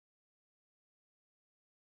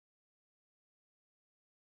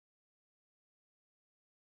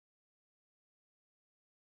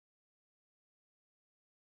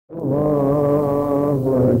Allahu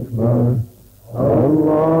Ekber,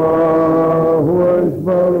 Allahu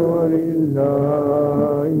Ekber ve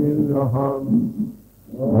lillahil hamd.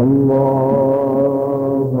 Allahu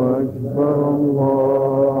Ekber,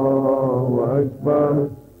 Allahu Ekber,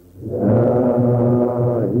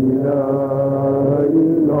 la ilahe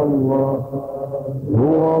illallah,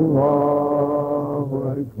 Allahu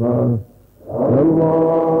Ekber,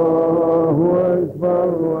 Allahu Ekber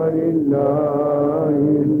ve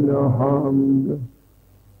lillahil hamd.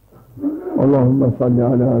 Allahümme salli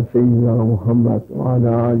ala seyyidina Muhammed ve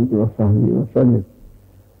ala alihi ve sahbihi ve sellem.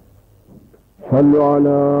 Sallu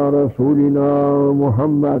ala Resulina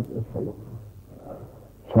Muhammed.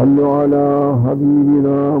 Sallu ala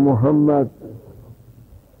Habibina Muhammed.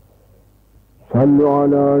 Sallu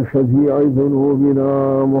ala şefii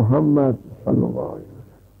zunubina Muhammed. Sallallahu aleyhi ve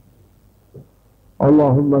sellem.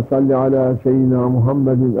 Allahümme salli ala seyyidina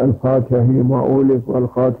Muhammedin el-Fatihi lima ulik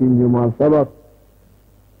vel-Khatim lima sabak.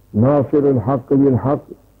 Nasiril hakkı bil hak.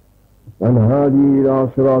 El-Hadi ila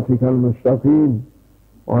sıratikel müstakim.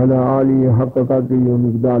 Ve ala alihi hakka kadrihi ve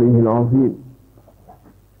mikdarihil azim.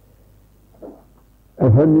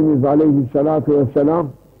 Efendimiz aleyhissalatu vesselam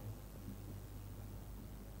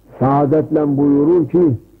saadetle buyurur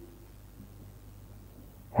ki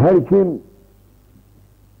her kim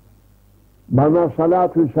bana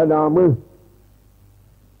salatü selamı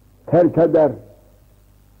terk eder,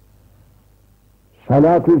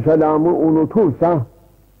 salatü selamı unutursa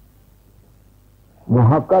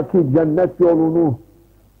muhakkak ki cennet yolunu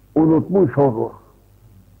unutmuş olur.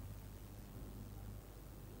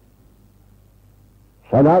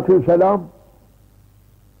 Salatü selam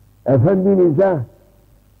Efendimiz'e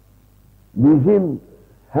bizim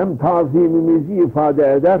hem tazimimizi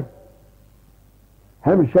ifade eder,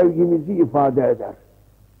 hem sevgimizi ifade eder.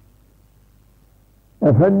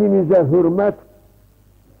 Efendimiz'e hürmet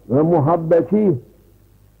ve muhabbeti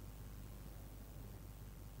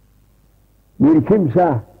bir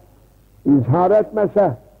kimse izhar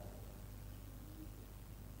etmese,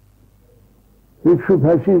 hiç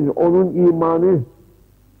şüphesiz onun imanı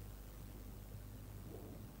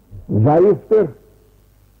zayıftır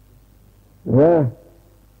ve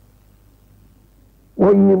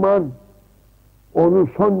o iman onu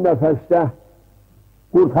son nefeste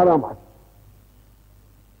kurtaramaz.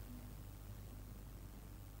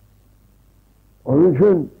 Onun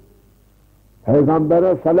için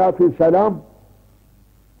Peygamber'e salatü selam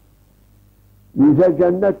bize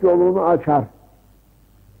cennet yolunu açar.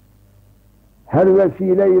 Her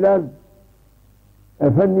vesileyle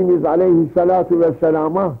Efendimiz aleyhissalatu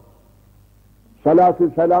vesselama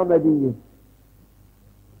salatü selam ediniz.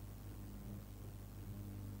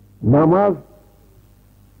 Namaz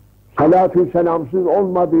salatü selamsız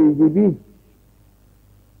olmadığı gibi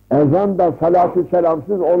ezan da salatü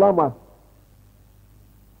selamsız olamaz.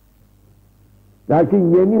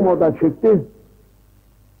 Lakin yeni moda çıktı.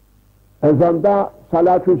 Ezanda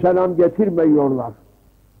salatü selam getirmiyorlar.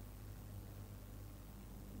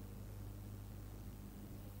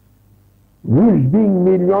 Yüz bin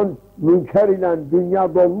milyon münker ile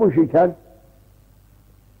dünya dolmuş iken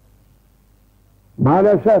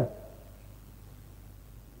maalesef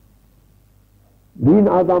din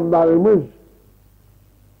adamlarımız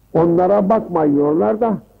onlara bakmıyorlar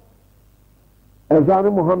da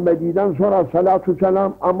ezan-ı Muhammedi'den sonra salatü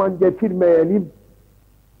selam aman getirmeyelim,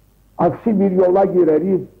 aksi bir yola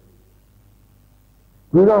gireriz,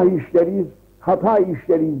 günah işleriz, hata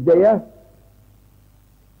işleriz diye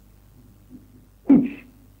hiç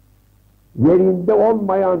yerinde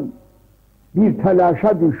olmayan bir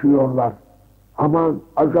telaşa düşüyorlar. Aman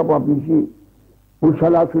acaba bizi bu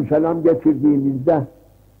salatü selam getirdiğimizde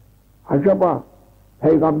acaba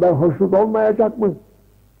Peygamber hoşnut olmayacak mı?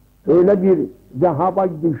 Öyle bir zehaba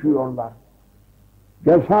düşüyorlar.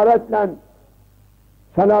 Cesaretle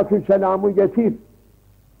salatü selamı getir.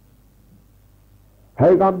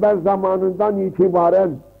 Peygamber zamanından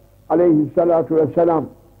itibaren aleyhissalatu vesselam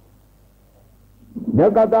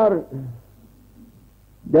ne kadar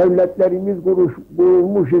devletlerimiz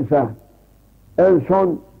kurulmuş ise en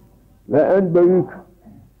son ve en büyük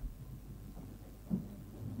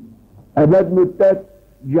ebed müddet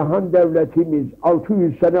cihan devletimiz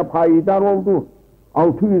 600 sene payidar oldu.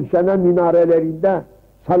 600 sene minarelerinde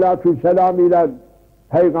salatü selam ile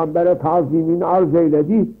Peygamber'e tazimini arz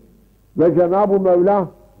eyledi ve Cenab-ı Mevla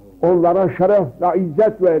onlara şeref ve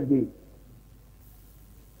izzet verdi.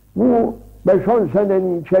 Bu 5-10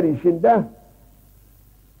 senenin içerisinde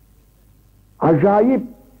acayip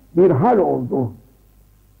bir hal oldu.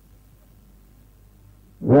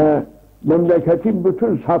 Ve memleketin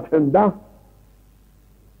bütün sathında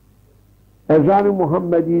ezan-ı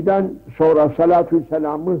Muhammedi'den sonra salatü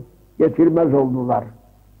selamı getirmez oldular.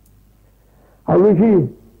 Halbuki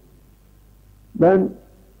ben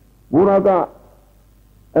burada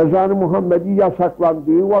ezan-ı Muhammedi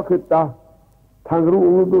yasaklandığı vakitte Tanrı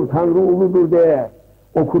uludur, Tanrı uludur diye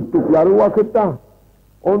okuttukları vakitte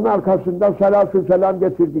onun arkasında salatü selam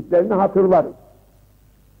getirdiklerini hatırlarım.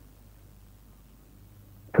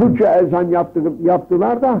 Türkçe ezan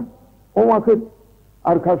yaptılar da o vakit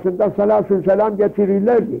arkasında salatü selam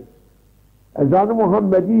getirirlerdi. Ezan-ı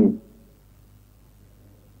Muhammedi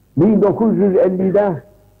 1950'de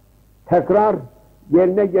tekrar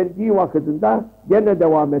yerine geldiği vakitinde gene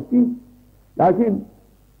devam etti. Lakin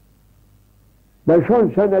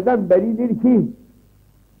 5-10 seneden beridir ki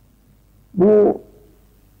bu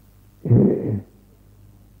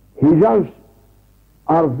Hicaz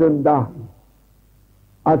arzında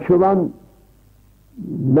açılan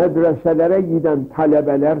medreselere giden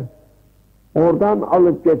talebeler oradan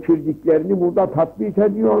alıp geçirdiklerini burada tatbik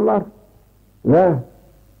ediyorlar ve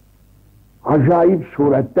acayip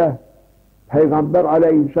surette Peygamber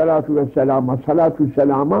aleyhissalatu vesselama, salatü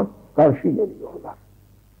selama karşı geliyorlar.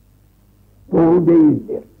 Doğru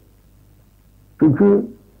değildir. Çünkü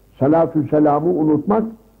salatü selamı unutmak,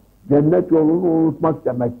 cennet yolunu unutmak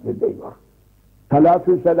demektir diyor.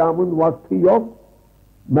 Salatü selamın vakti yok,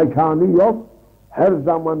 mekanı yok, her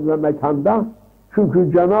zaman ve mekanda.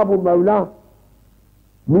 Çünkü Cenab-ı Mevla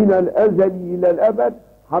minel ezeli ilel ebed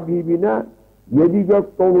Habibine 7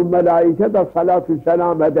 gök dolu melaike de salatü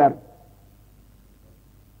selam eder.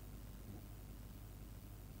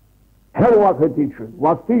 Her vakit için.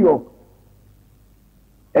 Vakti yok.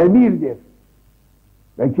 Emirdir.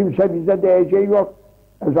 Ve kimse bize diyeceği yok.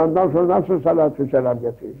 Ezandan sonra nasıl salatü selam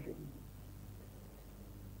getirecek?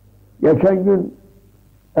 Geçen gün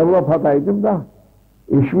Avrupa'daydım da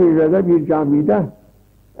İzmir'de bir camide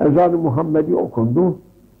ezan-ı Muhammedi okundu.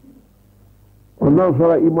 Ondan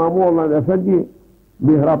sonra imamı olan efendi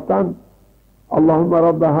mihraptan Allahümme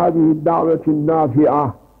Rabbe hâzihi davetin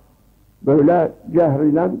nâfi'ah böyle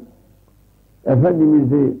cehrilen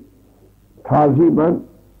Efendimiz'i tazimen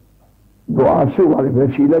duası var,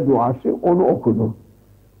 vesile duası, onu okudu.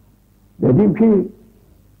 Dedim ki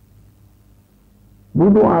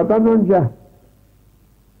bu duadan önce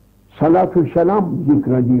salatü selam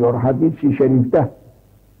zikrediyor hadis-i şerifte.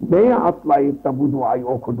 Neye atlayıp da bu duayı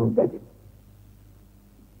okudu dedim.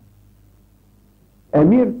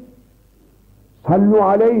 Emir sallu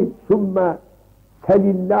aleyh sümme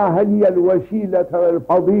selillâhe liyel vesîlete vel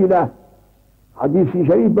fadîle hadis-i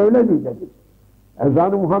şerif böyledir dedim.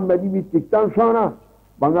 Ezan-ı Muhammed'i bittikten sonra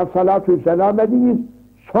bana salatü selam ediniz.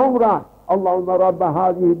 Sonra Allahümme Rabbe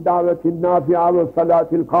hâzihi davetin nâfi'a ve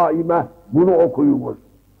salatil kâime bunu okuyunuz.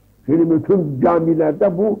 Şimdi bütün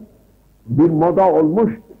camilerde bu bir moda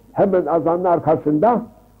olmuş. Hemen ezanın arkasında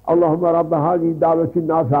Allahümme Rabbe hâzihi davetin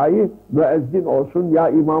nâfi'ayı müezzin olsun ya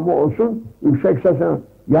imamı olsun yüksek sesle.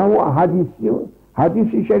 Yahu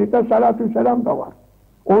hadis-i şerifte salatü selam da var.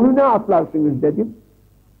 Onu ne atlarsınız dedim.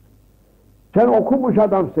 Sen okumuş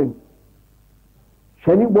adamsın.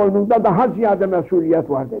 Senin boynunda daha ziyade mesuliyet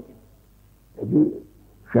var dedim. Dedi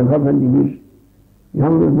Şeyh Efendimiz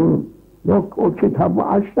yalnız bunu yok o kitabı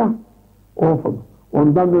aç da oku.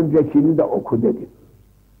 Ondan öncekini de oku dedi.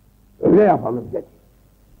 Öyle yapalım dedi.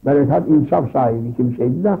 Berekat insaf sahibi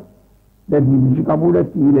kimseydi de dediğimizi kabul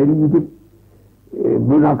etti. İleri gidip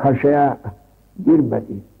münakaşaya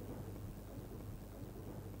girmedi.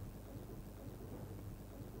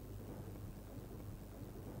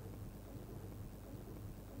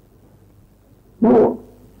 Bu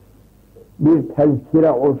bir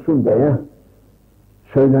tezkire olsun diye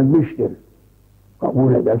söylenmiştir.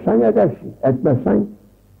 Kabul edersen edersin, etmezsen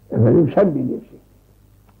efendim sen bilirsin.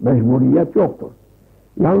 Mecburiyet yoktur.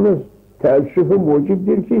 Yalnız teessüf-ü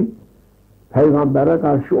mucibdir ki Peygamber'e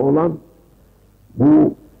karşı olan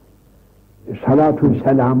bu salatü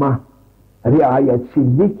selama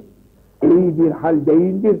riayetsizlik iyi bir hal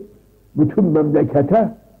değildir. Bütün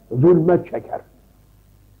memlekete zulmet çeker.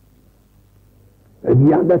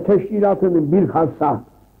 Diyanet Teşkilatı'nın bilhassa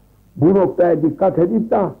bu noktaya dikkat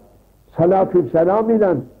edip de salatü selam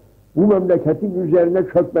ile bu memleketin üzerine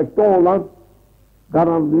çökmekte olan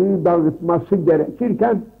karanlığı dağıtması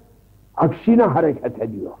gerekirken aksine hareket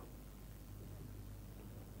ediyor.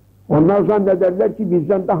 Onlar zannederler ki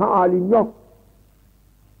bizden daha alim yok.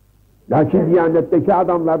 Lakin Diyanet'teki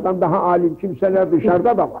adamlardan daha alim kimseler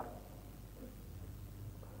dışarıda da var.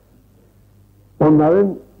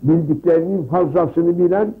 Onların bildiklerinin fazlasını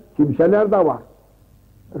bilen kimseler de var.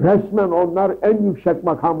 Resmen onlar en yüksek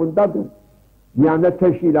makamındadır. Diyanet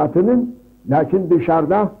Teşkilatı'nın, lakin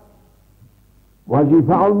dışarıda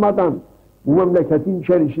vazife almadan, bu memleketin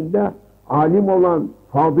içerisinde alim olan,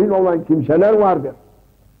 fadil olan kimseler vardır.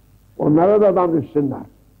 Onlara da danışsınlar.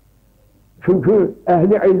 Çünkü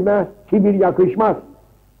ehli ilme kibir yakışmaz.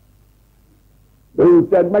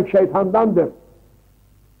 Öğütlenmek şeytandandır.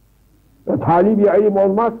 Ve talib-i ilim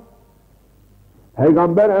olmak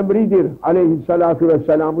Peygamber emridir. Aleyhissalatu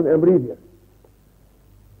vesselamın emridir.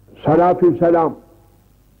 Salatü selam.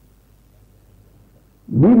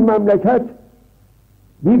 Bir memleket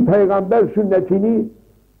bir peygamber sünnetini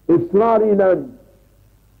ısrar ile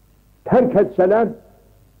terk etseler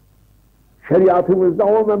şeriatımızda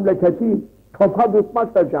o memleketi topa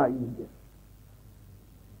tutmak da caizdir.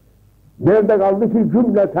 Nerede kaldı ki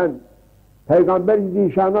cümleten Peygamber-i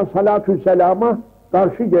Zişan'a salatü selama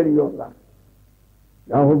karşı geliyorlar.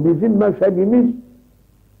 Yahu bizim mezhebimiz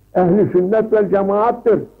ehl-i sünnet ve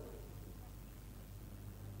cemaattır.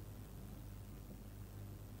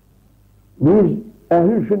 Biz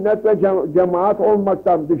ehl-i sünnet ve cemaat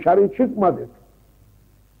olmaktan dışarı çıkmadık.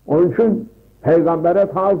 Onun için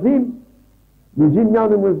Peygamber'e tazim bizim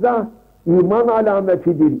yanımızda iman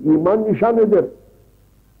alametidir, iman nişanıdır.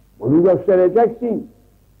 Bunu göstereceksin.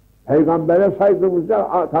 Peygamber'e saygımızı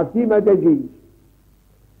takdim edeceğiz.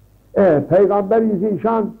 Peygamber-i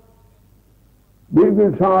Zişan bir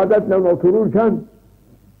gün saadetle otururken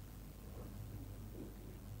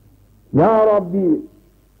Ya Rabbi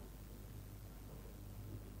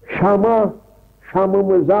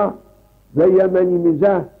Şam'ımıza ve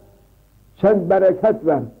Yemen'imize sen bereket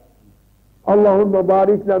ver. Allahümme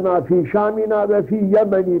barik lena fi Şam'ina ve fi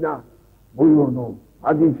Yemen'ina buyurdu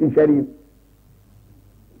hadis-i şerif.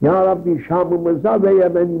 Ya Rabbi Şam'ımıza ve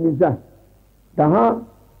Yemen'imize daha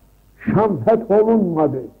Şam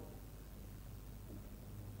fetholunmadı.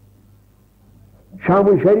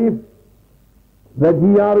 Şam-ı Şerif ve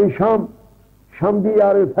diyarı Şam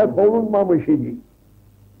diyarı fetholunmamış idi.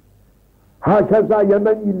 Hakeza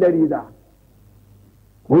Yemen illeri de.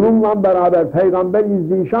 Bununla beraber Peygamber-i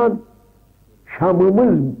Zişan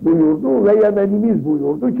Şam'ımız buyurdu ve Yemen'imiz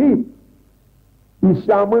buyurdu ki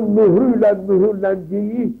İslam'ın mührüyle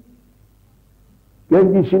mühürlendiği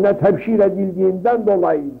kendisine tebşir edildiğinden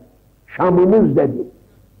dolayı Şam'ımız dedi.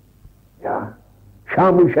 Ya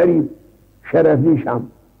Şam-ı Şerif, şerefli Şam.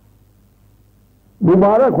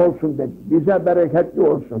 Mübarek olsun dedi. Bize bereketli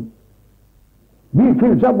olsun. Bir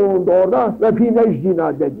kimse bulundu orada ve fi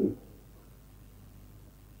necdina dedi.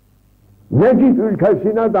 Necid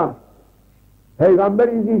ülkesine de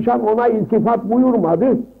Peygamber-i Zişan ona iltifat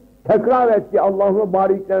buyurmadı. Tekrar etti. Allahu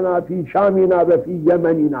barik lena fi Şamina ve fi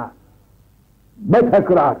Yemenina. Ve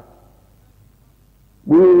tekrar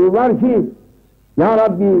buyururlar ki Ya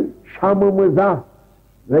Rabbi Şam'ımıza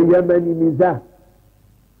ve Yemen'imize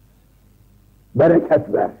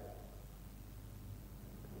bereket ver.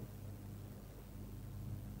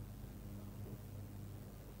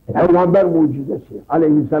 Peygamber mucizesi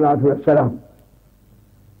aleyhissalatu vesselam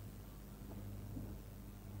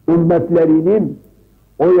ümmetlerinin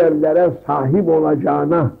o yerlere sahip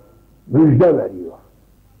olacağına müjde veriyor.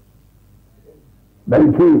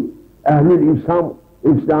 Belki ehl-i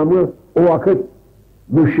İslam'ı o vakit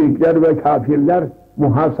müşrikler ve kafirler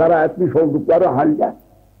muhasara etmiş oldukları halde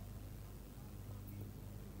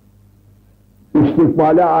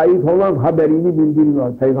istikbale ait olan haberini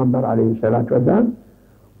bildiriyor Peygamber aleyhissalatü vesselam.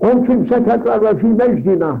 O kimse tekrar ve fî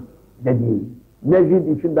necdina dedi.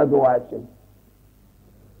 Necid içinde dua etsin.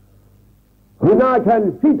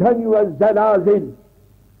 Hünâkel fiten ve zelâzil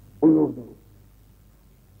buyurdu.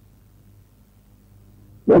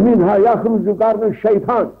 Ve minhâ yahrucu karnı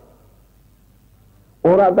şeytan.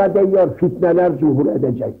 Orada diyor fitneler zuhur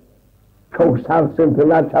edecek. Çok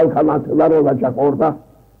sarsıntılar, çalkalantılar olacak orada.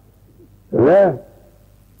 Ve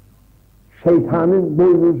şeytanın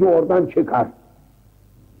boynuzu oradan çıkar.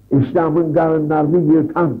 İslam'ın karınlarını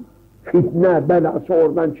yırtan fitne, belası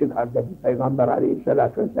oradan çıkar dedi Peygamber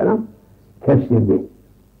aleyhissalatü vesselam. Kestirdi.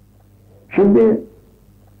 Şimdi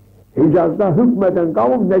Hicaz'da hükmeden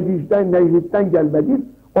kavim Necid'den gelmedir.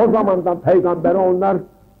 O zamandan Peygamber'e onlar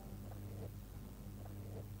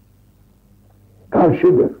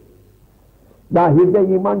karşıdır. Zahirde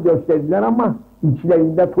iman gösterdiler ama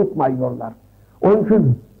içlerinde tutmuyorlar. Onun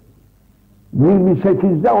için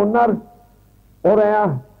 28'de onlar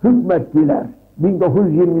oraya hükmettiler.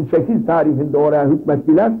 1928 tarihinde oraya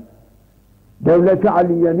hükmettiler. Devlet-i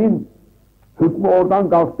Aliye'nin hükmü oradan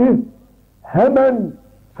kalktı. Hemen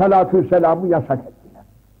salatü selamı yasak ettiler.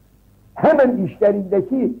 Hemen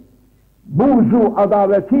işlerindeki buğzu,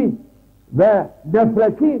 adaveti ve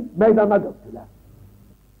nefreti meydana döktüler.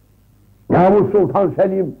 Yavuz Sultan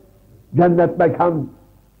Selim cennet mekan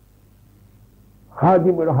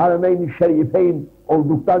Hadimül Harameyn-i Şerifeyn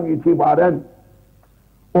olduktan itibaren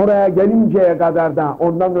oraya gelinceye kadar da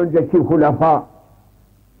ondan önceki hulefâ,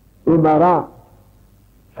 umara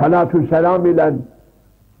salatu selam ile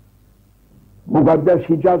mukaddes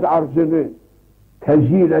Hicaz arzını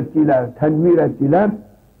tezyin ettiler, tenvir ettiler.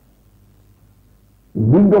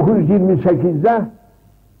 1928'de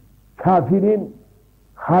kafirin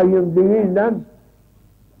hainliğiyle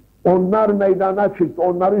onlar meydana çıktı,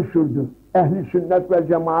 onları sürdü. Ehli sünnet ve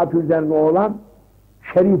cemaat üzerine olan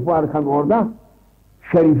Şerif varken orada,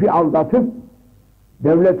 Şerif'i aldatıp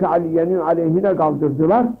Devlet-i Aliye'nin aleyhine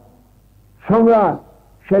kaldırdılar. Sonra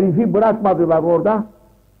Şerif'i bırakmadılar orada.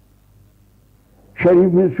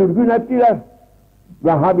 Şerif'i sürgün ettiler.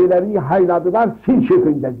 Vahhabileri hayladılar, sil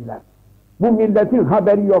çıkın dediler. Bu milletin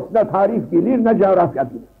haberi yok, ne tarih bilir ne coğrafya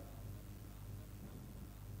bilir.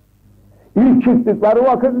 İlk çıktıkları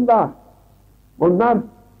vakitinde bunlar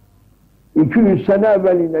 200 sene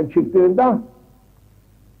evvelinden çıktığında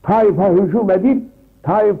Taif'e hücum edip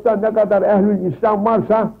Taif'te ne kadar ehl-i İslam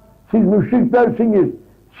varsa siz müşriklersiniz,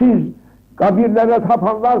 siz kabirlere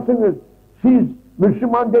tapanlarsınız, siz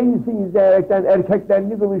Müslüman değilsiniz diyerekten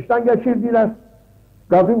erkeklerini kılıçtan geçirdiler.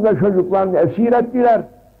 Kadın ve çocuklarını esir ettiler.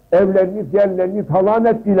 Evlerini, diğerlerini talan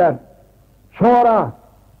ettiler. Sonra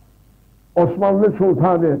Osmanlı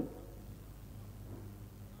Sultanı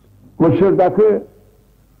Mısır'daki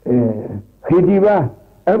Hidive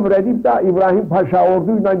emredip de İbrahim Paşa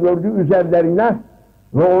orduyla gördüğü üzerlerine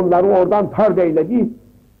ve onları oradan tard eyledi.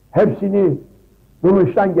 Hepsini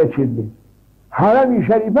kılıçtan geçirdi. Harem-i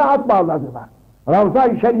Şerif'e at bağladılar.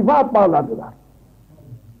 Ravza-i Şerif'e at bağladılar.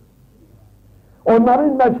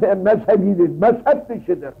 Onların mezhebidir, mezhep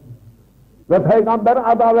dışıdır. Ve Peygamber'in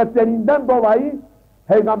adaletlerinden dolayı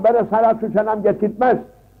Peygamber'e salatü selam getirtmez.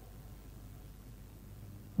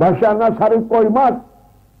 Başlarına sarık koymaz.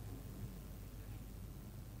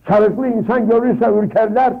 Sarıklı insan görürse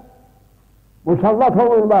ürkerler, musallat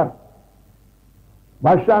olurlar.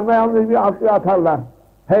 Başlarına yalnız bir aklı atarlar.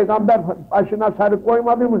 Peygamber başına sarık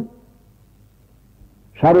koymadı mı?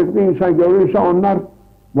 Sarıklı insan görürse onlar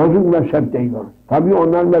bozuk mezhep diyor. Tabii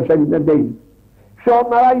onların mezhebinde değil. İşte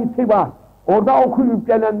onlara itibar. Orada okuyup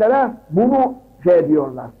gelenlere bunu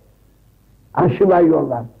ediyorlar.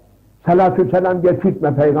 Aşılayıyorlar. Salatü selam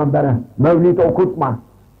getirtme peygambere. Mevlid okutma.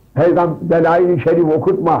 Delail-i Şerif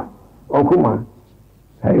okutma. Okuma.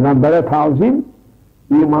 Peygambere tazim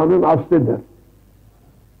imanın aslıdır.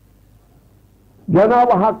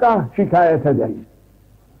 Cenab-ı Hakk'a şikayet ederiz.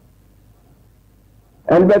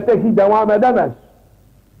 Elbette ki devam edemez.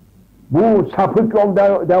 Bu sapık yol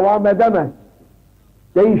devam edemez.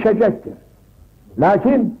 Değişecektir.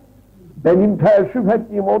 Lakin benim teessüf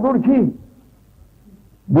ettiğim odur ki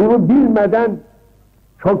bunu bilmeden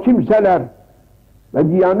çok kimseler ve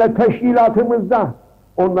Diyanet Teşkilatımızda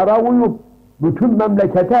onlara uyup bütün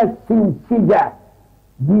memlekete sinsice,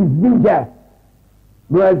 gizlice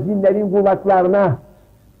müezzinlerin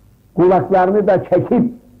kulaklarını da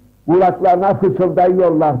çekip kulaklarına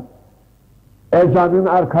fısıldayıyorlar. Ezanın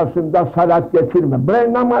arkasında salat getirme.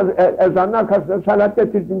 Bre namaz, ezanın arkasında salat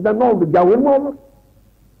getirdiğinde ne oldu? Gavur mu olur?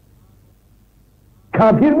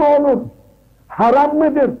 Kafir mi olur? Haram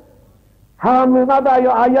mıdır? Haramlığına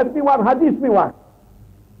dair ayet mi var, hadis mi var?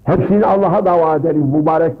 Hepsini Allah'a dava ederiz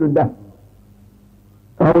mübarek günde.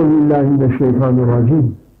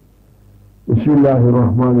 Euzubillahimineşşeytanirracim.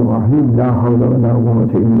 Bismillahirrahmanirrahim. La havle ve la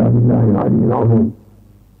kuvvete illa billahil aliyyil azim.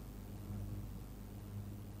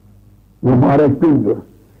 Mübarek gündür.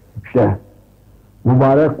 İşte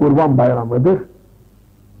mübarek Kurban Bayramı'dır.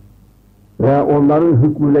 Ve onların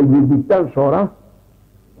hükmüne girdikten sonra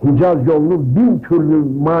Hicaz yolunu bin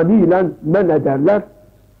türlü maniyle men ederler.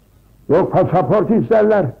 Yok pasaport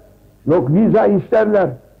isterler, yok viza isterler,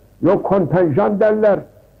 yok kontenjan derler,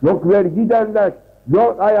 yok vergi derler,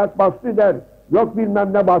 yok ayak bastı der, yok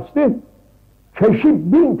bilmem ne bastı.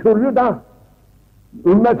 Çeşit bin türlü de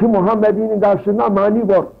ümmeti Muhammed'in karşısına mani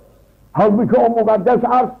var. Halbuki o mukaddes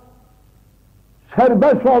arz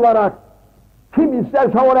serbest olarak kim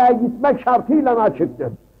isterse oraya gitmek şartıyla açıktır.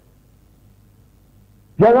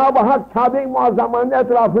 Cenab-ı Hak Kabe-i Muazzama'nın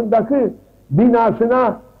etrafındaki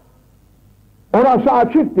binasına orası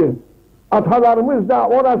açıktır. Atalarımız da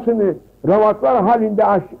orasını revatlar halinde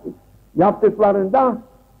yaptıklarında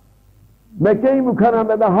Mekke-i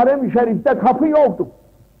Mükerreme'de Harem-i Şerif'te kapı yoktu.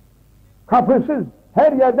 Kapısız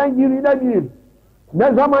her yerden girilebilir.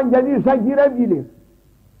 Ne zaman gelirse girebilir.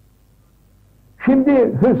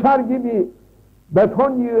 Şimdi hısar gibi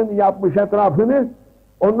beton yığını yapmış etrafını,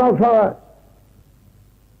 ondan sonra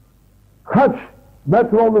kaç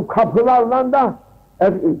metroluk kapılarla da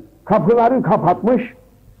kapıları kapatmış.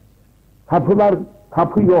 Kapılar,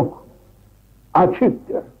 kapı yok.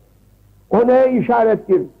 Açıktır. O neye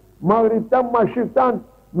işarettir? Mağripten, maşrikten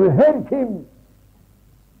her kim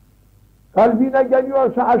kalbine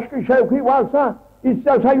geliyorsa, aşkı şevki varsa,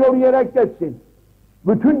 istese yol yürek geçsin.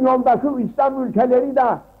 Bütün yoldaki İslam ülkeleri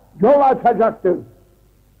de yol açacaktır.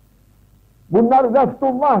 Bunlar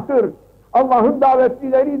Reftullah'tır. Allah'ın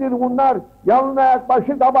davetlileridir bunlar. Yalın ayak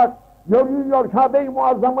başı tabak. Yürüyor Kabe-i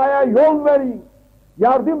Muazzama'ya yol verin.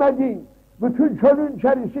 Yardım edin. Bütün çölün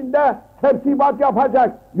içerisinde tertibat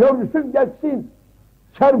yapacak. Yürüsün geçsin.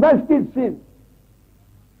 Serbest gitsin.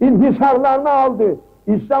 İnhisarlarını aldı.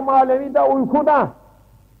 İslam alemi de uykuda.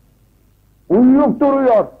 Uyuyup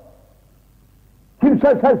duruyor.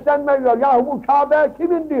 Kimse seslenmiyor. Yahu bu Kabe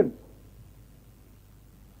kimindir?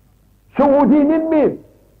 Suudi'nin mi?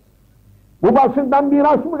 Bu basından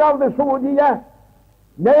miras mı kaldı Suudi'ye?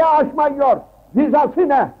 Neye aşmıyor? Vizası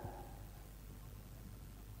ne?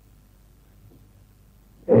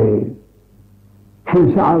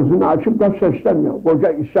 Kimse ağzını açıp da seslenmiyor.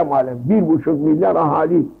 Koca İslam alemi. 1,5 milyar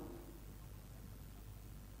ahali.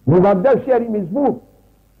 Mukaddes yerimiz bu.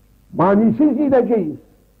 Manisiz gideceğiz.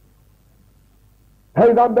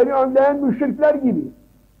 Peygamberi önleyen müşrikler gibi.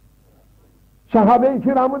 Sahabe-i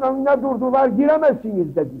kiramın önüne durdular,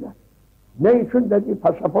 giremezsiniz dediler. Ne için dedi?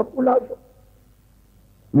 Pasaport mu lazım?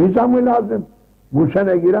 Viza mı lazım? Bu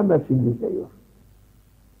sene giremezsiniz diyor.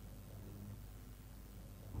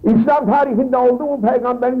 İslam tarihinde oldu mu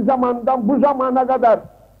peygamberin zamanından bu zamana kadar?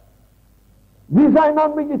 Vizayla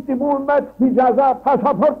mı gitti bu ümmet? Hicaza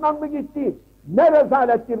pasaportla mı gitti? Ne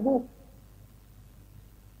rezalettir bu?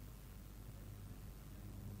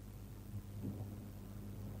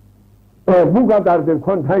 Bu kadardır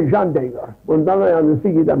kontenjan diyor. Bundan yanlısı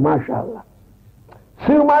gider maşallah.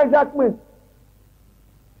 Sığmayacak mı?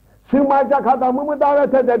 Sığmayacak adamı mı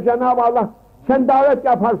davet eder Cenab-ı Allah? Sen davet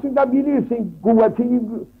yaparsın da bilirsin kuvvetini,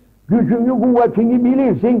 gücünü, kuvvetini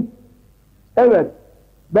bilirsin. Evet,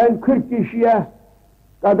 ben 40 kişiye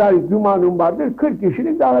kadar gümanım vardır, 40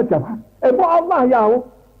 kişilik davet yapar. Bu Allah yahu.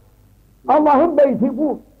 Allah'ın beyti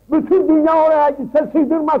bu. Bütün dünya oraya gitse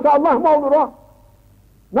sığdırmasa Allah mı olur o?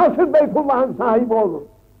 Nasıl Beytullah'ın sahibi olur?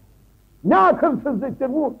 Ne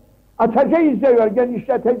akılsızlıktır bu? Açacağız diyor,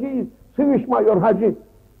 genişleteceğiz, sığışmıyor hacı.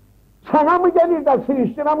 Sana mı gelir de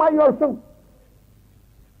sığıştıramıyorsun?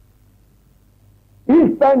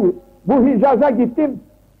 İlk ben bu Hicaz'a gittim.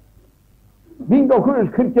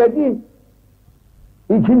 1947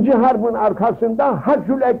 İkinci Harb'ın arkasında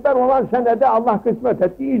Haccül Ekber olan senede Allah kısmet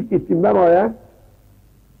etti. İlk gittim ben oraya.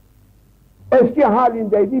 Eski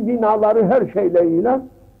halindeydi, binaları her şeyleriyle.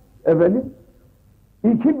 Efendim,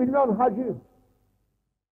 2 milyon hacı